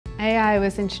AI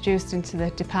was introduced into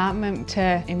the department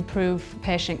to improve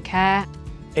patient care.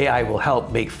 AI will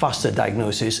help make faster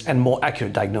diagnosis and more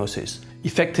accurate diagnosis.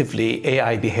 Effectively,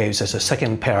 AI behaves as a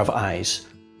second pair of eyes.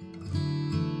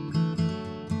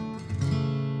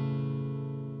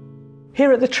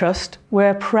 Here at the Trust,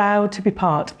 we're proud to be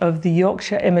part of the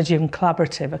Yorkshire Imaging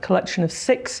Collaborative, a collection of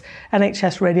 6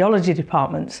 NHS radiology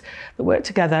departments that work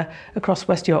together across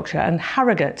West Yorkshire and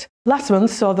Harrogate. Last month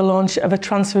saw the launch of a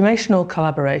transformational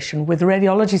collaboration with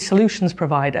radiology solutions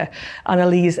provider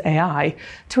Annalise AI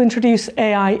to introduce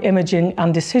AI imaging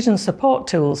and decision support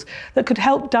tools that could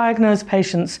help diagnose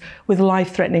patients with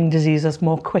life-threatening diseases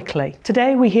more quickly.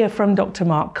 Today we hear from Dr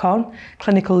Mark Kon,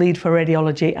 Clinical Lead for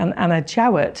Radiology, and Anna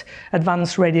Jowett,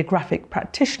 Advanced Radiographic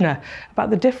Practitioner,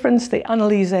 about the difference the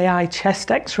Annalise AI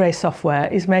chest X-ray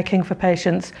software is making for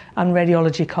patients and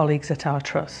radiology colleagues at our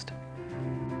Trust.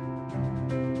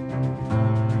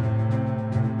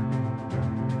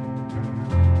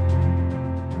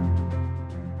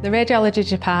 The radiology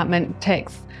department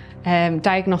takes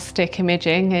diagnostic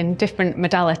imaging in different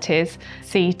modalities: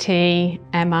 CT,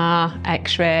 MR,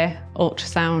 X-ray,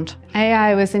 ultrasound.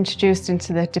 AI was introduced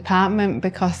into the department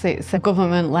because it's a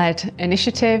government-led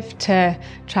initiative to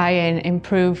try and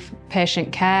improve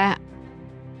patient care.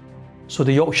 So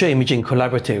the Yorkshire Imaging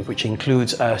Collaborative, which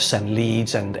includes us and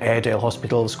Leeds and Airedale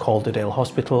Hospitals, Calderdale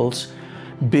Hospitals,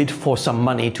 bid for some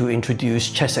money to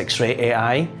introduce chest X-ray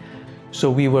AI. So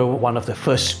we were one of the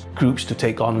first groups to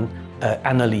take on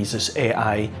Annalise's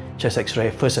AI chest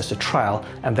X-ray, first as a trial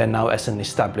and then now as an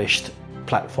established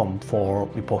platform for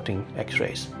reporting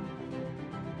X-rays.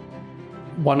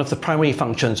 One of the primary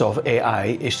functions of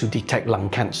AI is to detect lung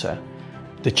cancer.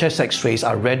 The chest X-rays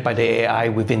are read by the AI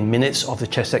within minutes of the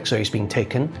chest X-rays being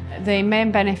taken. The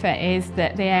main benefit is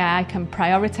that the AI can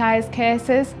prioritise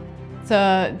cases.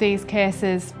 So these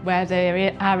cases where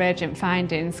there are urgent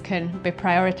findings can be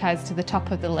prioritised to the top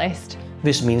of the list.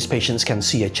 This means patients can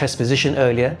see a chest physician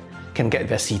earlier, can get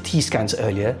their CT scans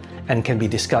earlier, and can be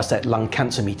discussed at lung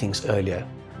cancer meetings earlier.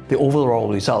 The overall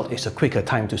result is a quicker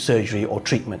time to surgery or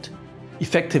treatment.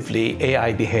 Effectively,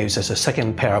 AI behaves as a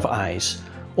second pair of eyes.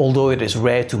 Although it is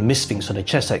rare to miss things on a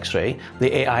chest X-ray,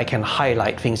 the AI can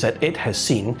highlight things that it has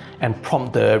seen and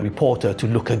prompt the reporter to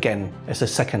look again as a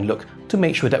second look to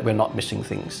make sure that we're not missing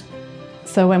things.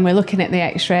 So when we're looking at the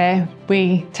X-ray,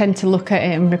 we tend to look at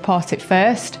it and report it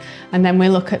first, and then we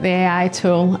look at the AI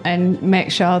tool and make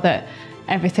sure that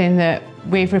everything that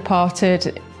we've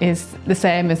reported is the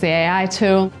same as the AI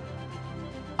tool.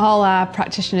 All our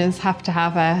practitioners have to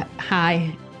have a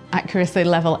high accuracy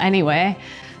level anyway.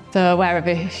 So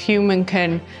wherever a human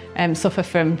can suffer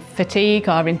from fatigue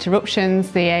or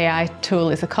interruptions, the AI tool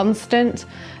is a constant.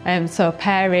 So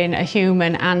pairing a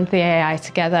human and the AI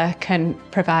together can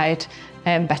provide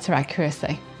better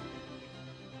accuracy.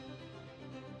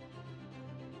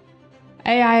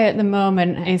 AI at the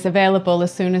moment is available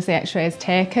as soon as the X-ray is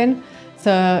taken.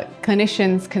 So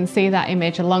clinicians can see that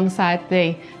image alongside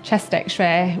the chest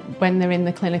X-ray when they're in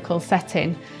the clinical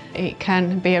setting. It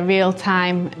can be a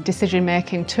real-time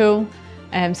decision-making tool,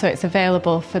 so it's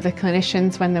available for the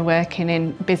clinicians when they're working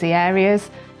in busy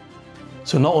areas.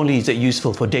 So not only is it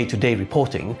useful for day-to-day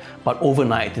reporting, but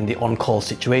overnight in the on-call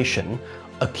situation,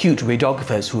 acute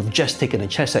radiographers who've just taken a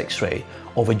chest X-ray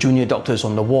or the junior doctors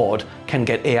on the ward can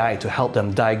get AI to help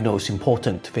them diagnose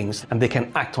important things, and they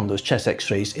can act on those chest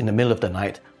X-rays in the middle of the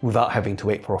night without having to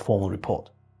wait for a formal report.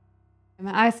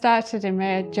 I started in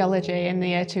radiology in the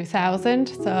year 2000,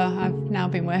 so I've now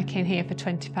been working here for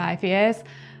 25 years.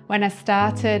 When I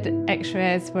started,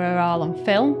 X-rays were all on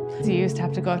film. So you used to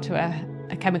have to go to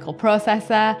a chemical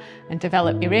processor and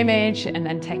develop your image and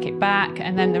then take it back,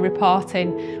 and then the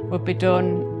reporting would be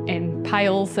done in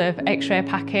piles of X-ray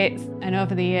packets. And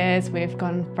over the years we've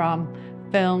gone from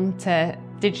film to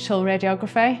digital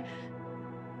radiography,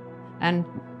 and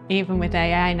even with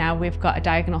AI now we've got a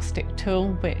diagnostic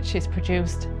tool which is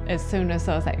produced as soon as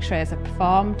those X-rays are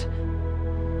performed.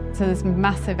 So there's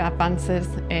massive advances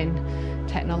in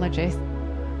technology.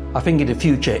 I think in the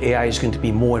future AI is going to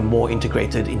be more and more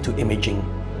integrated into imaging.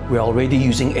 We're already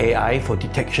using AI for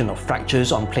detection of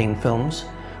fractures on plain films.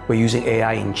 We're using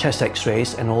AI in chest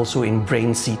X-rays and also in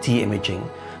brain CT imaging.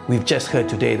 We've just heard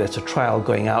today there's a trial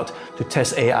going out to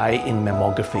test AI in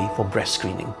mammography for breast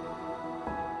screening.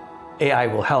 AI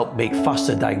will help make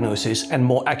faster diagnosis and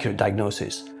more accurate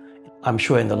diagnosis. I'm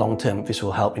sure in the long term this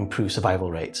will help improve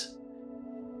survival rates.